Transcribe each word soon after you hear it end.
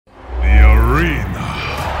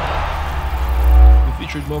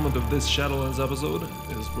featured moment of this Shadowlands episode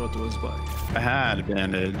is brought to us by... I had a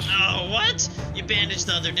bandage. Oh, what? You bandaged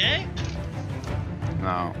the other day?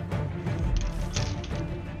 No.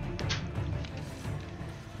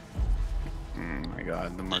 Oh my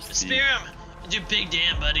god, the must Spear him. Do big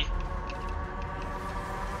damn, buddy.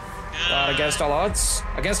 Against all odds.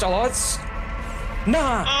 Against all odds.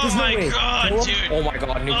 Nah, oh there's no way. God, dude. Oh my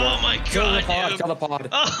god, Newborn. Oh my god, kill the pod, dude. kill the pod.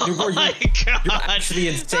 Oh Newborn, my god. You're actually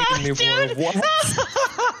insane, Newborn. What?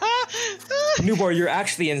 Newborn, you're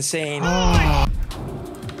actually insane. Oh.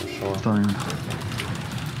 Sure.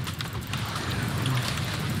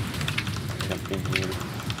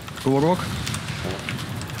 Boardwalk?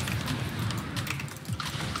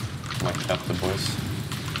 Might cap the boys.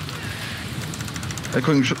 Jag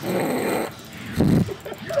kunde inte...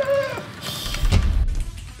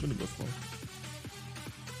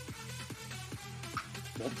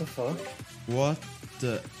 What the fuck? What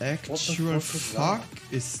the actual fuck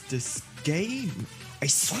is this game? I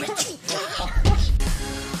swear to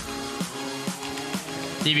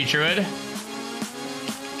DB Druid.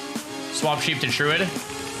 Swap Sheep to Druid.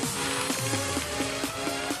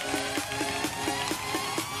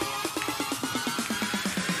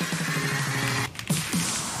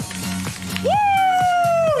 Woo!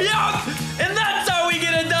 Yup! And that's how we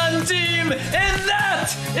get it done, team! And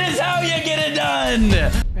that is how you get it done!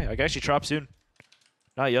 Hey, I can actually drop soon.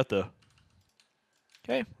 Not yet, though.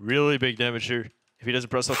 Okay. Really big damage here. If he doesn't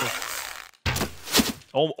press something.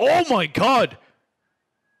 Oh my god!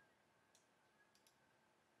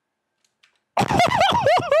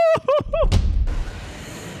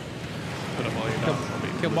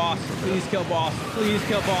 Kill boss. Please kill boss. Please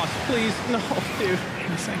kill boss. Please. No, dude.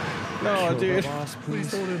 No, dude. Boss,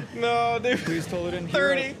 please hold it. No, dude. Please hold it in.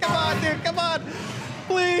 30. Come on, dude. Come on.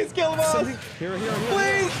 Please kill the boss. Here.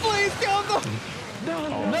 Please kill the. No.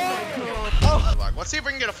 Oh. Let's see if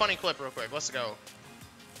we can get a funny clip real quick. Let's go.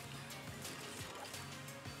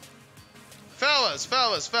 Fellas.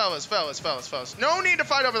 No need to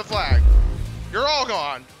fight over the flag. You're all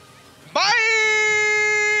gone.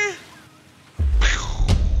 Bye!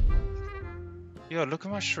 Yo, look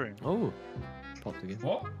at my shroom. Oh. Popped again.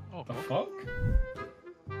 What? Oh, the fuck?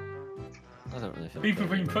 I don't really feel People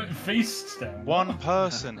have been putting feasts down. One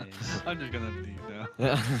person is. I'm just gonna leave now.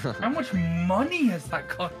 Yeah. How much money has that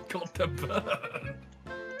got to burn?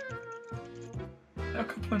 A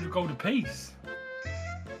couple hundred gold apiece.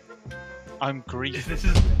 I'm greedy. This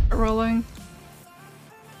is rolling.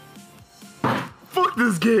 Fuck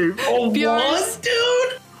this game. Oh, Viewers. what,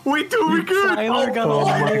 dude? Wait till we good. A one?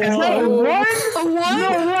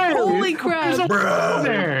 Holy crap.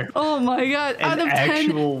 Oh my god. Out of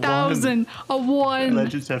 10,000, a 1.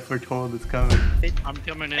 Legends have foretold it's coming. I'm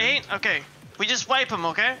coming in. 8? Okay. We just wipe him,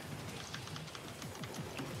 okay?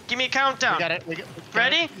 Give me a countdown. We got it.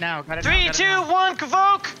 Ready? Now. Got it. 3, 2, 1,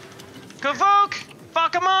 Convoke! Convoke!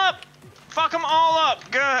 Fuck them up! Fuck them all up!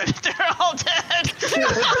 Good. They're all dead!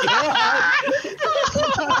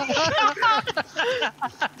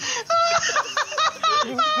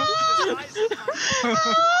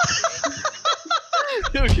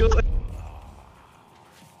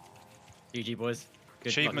 GG, boys. Good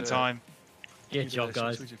Achievement time. Good job,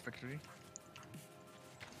 guys.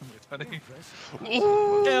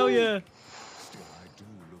 Ooh. Hell yeah.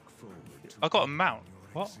 I got a mount.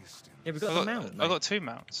 What? Yeah, we got the mount. I got 2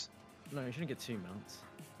 mounts. No, you shouldn't get 2 mounts.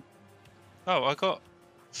 Oh, I got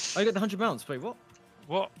the 100 mounts. Wait, what?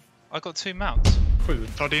 What? I got 2 mounts.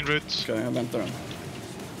 Ta din rut. Ska jag vänta den?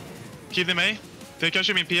 Kidney mig. Det är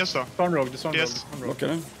kanske min PS då. Sunrogue, det är Sunrogue. Yes. Blockar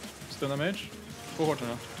den? Stunna mage. Gå hårt nu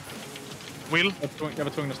då. Will. Jag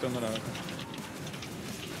var tvungen att stunna där. Jag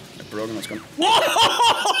är på roggen, jag ska... Oh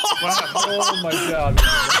my god.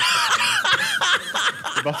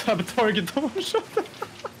 Det bara tappade target on shot.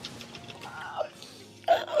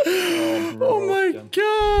 Oh my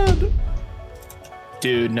god!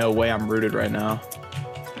 Dude, no way I'm rooted right now.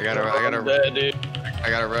 I got a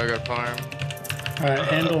real good farm. Alright,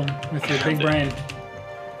 handle with your big brain.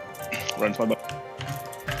 Runs my butt.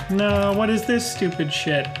 No, what is this stupid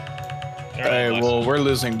shit? Hey, well, we're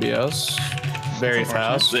losing BS very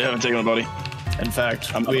fast. They haven't taken my body. In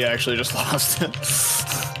fact, we actually just lost it.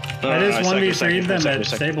 I just 1v3'd them at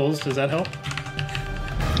stables. Does that help?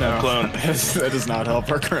 No, that does not help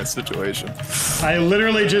our current situation. I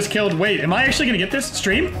literally just killed. Wait, am I actually gonna get this?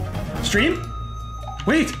 Stream?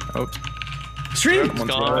 Wait! Oh. Stream!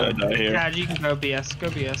 Yeah, you can go BS. Go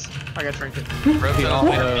BS. I got trinket.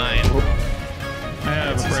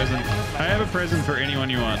 I have a present for anyone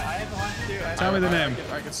you want. Tell me the name.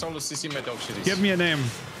 I can solo CC my dog shitties. Give me a name.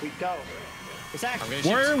 We go. It's actually.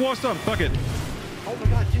 Warrior War Stop, fuck it. Oh my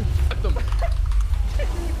god, dude.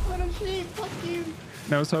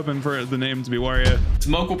 I was hoping for the name to be Wario.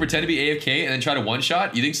 Monk will pretend to be AFK and then try to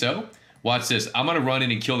one-shot. You think so? Watch this. I'm gonna run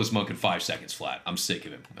in and kill this monk in 5 seconds flat. I'm sick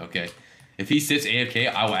of him, okay? If he sits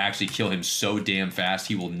AFK, I will actually kill him so damn fast,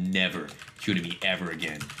 he will never Q to me ever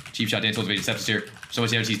again. Cheap shot, dance, evasion, sepsis here. So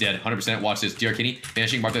much damage, he's dead. 100%. Watch this. DR Kinney,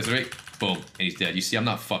 vanishing, mark that straight. Boom, and he's dead. You see, I'm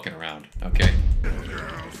not fucking around, okay?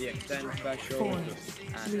 The extend special. 4,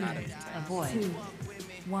 3, avoid. 2,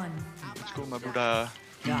 1. Let's go, my brother.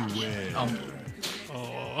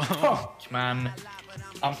 Fuck, man.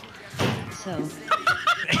 So.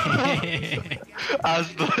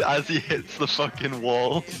 as he hits the fucking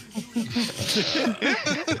wall.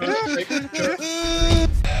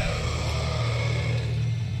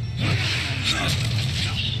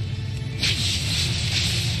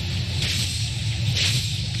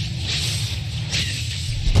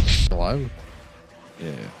 Alive?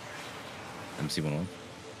 Yeah. MC1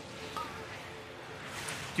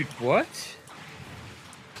 Dude, what?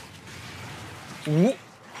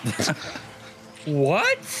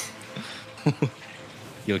 What?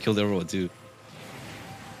 Yo, killed everyone too.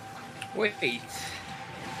 Wait.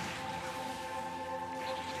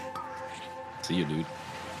 See you, dude.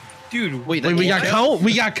 Dude, wait, we got count?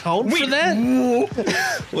 We got count for that?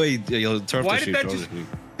 Wait, yo, turn off the stream.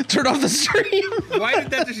 Turn off the stream. Why did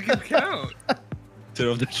that just give count? Turn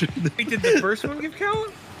off the stream. Wait, did the first one give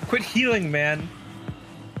count? Quit healing, man.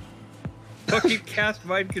 Fucking cast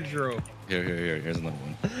mind control. Here's another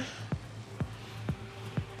one.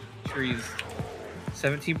 Trees.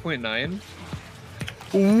 17.9.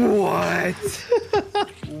 What?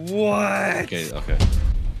 What? Okay.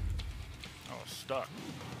 Oh, stuck.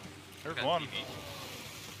 There's one.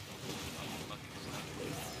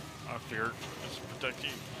 I fear it's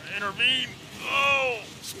protecting. Intervene! Oh!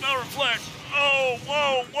 Spell reflect! Oh!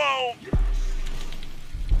 Whoa! Whoa!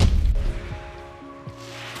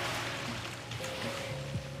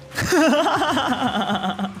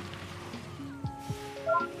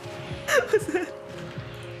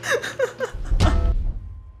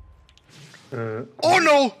 Oh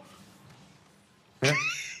no!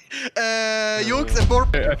 Jokes är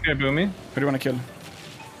bort. Okay, Boomy. Who do you want to kill?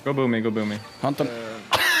 Go Boomy. Hunt them.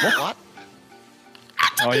 What?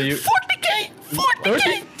 Oh, you... 40k!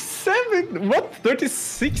 40k! 37? What?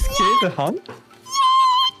 36k to hunt?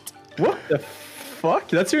 What the fuck?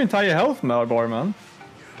 That's your entire health bar, man.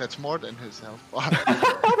 That's more than his health. Fuck.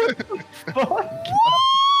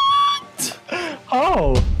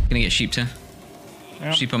 How? Gonna get sheep to.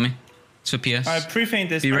 Yeah. Sheep on me. It's for PS. I pre-feint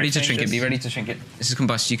this. Be ready to shrink it. Be ready to shrink it. This is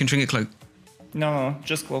combust. You can shrink it cloak. No,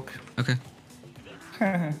 just cloak. Okay.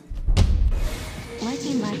 I'm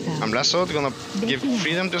lassoed, gonna give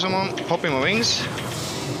freedom to someone. Popping my wings.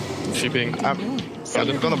 Sheeping. I'm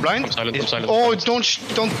gonna blind. I'm silent. Oh, don't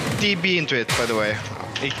DB into it, by the way.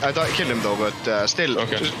 I killed him though, but still,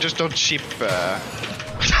 Okay. just don't sheep.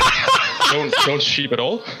 Don't sheep at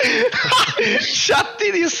all. Shut!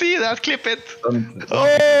 Did you see that? Clip it.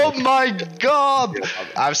 Oh my god!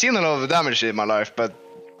 I've seen a lot of damage in my life, but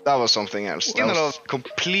that was something else. That was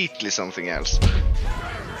completely something else.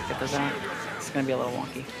 Get those out. It's gonna be a little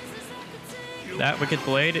wonky. That wicked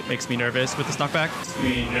blade, it makes me nervous with the knockback.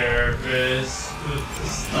 Me nervous with the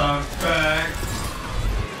knockback.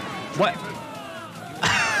 What?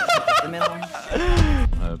 The middle.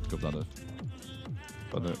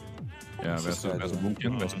 Yeah, there's a bunker.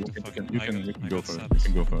 You can go for it. You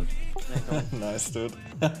can go for it. Nice, dude.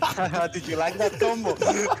 Did you like that combo?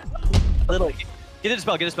 Little. Get a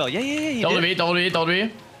spell. Yeah. Don't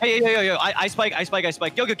be. Hey, I spike.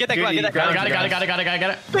 Yo, get that guy.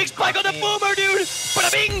 Got it. Big spike on the boomer, dude!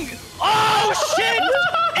 Bada bing! Oh, shit!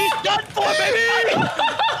 He's done for, baby!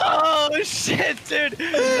 Oh, shit, dude!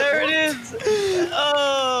 There it is!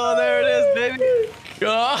 Oh, there it is, baby!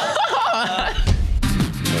 God!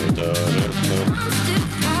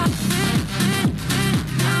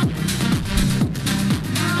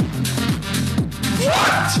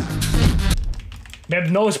 What? We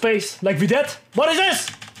have no space, like we did. What is this?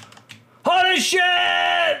 Holy shit!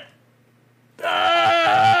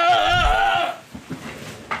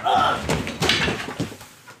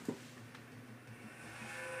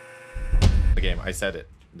 The game, I said it.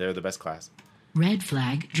 They're the best class. Red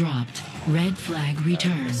flag dropped. Red flag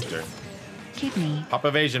returned. Kidney. Pop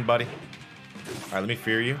evasion, buddy. All right, let me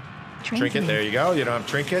fear you. Trinket, there you go. You don't have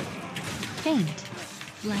trinket. Faint.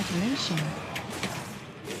 Flagellation.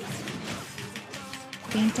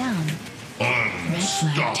 Faint down. Red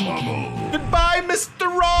flag taken. Goodbye, Mr.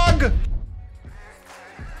 Rog!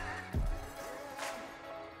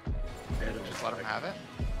 Just let him have it.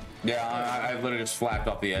 Yeah, I literally just flapped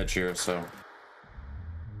off the edge here, so.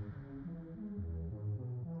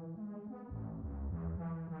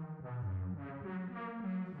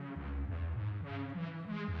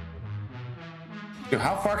 Dude,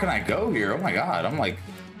 how far can I go here? Oh my god, I'm like...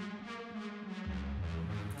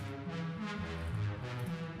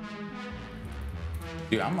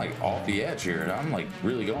 Dude, I'm like off the edge here. I'm like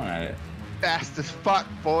really going at it. Fast as fuck,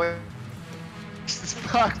 boy. Fast as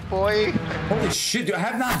fuck, boy. Holy shit, dude, I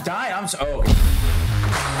have not died. I'm so...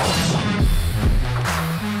 Oh.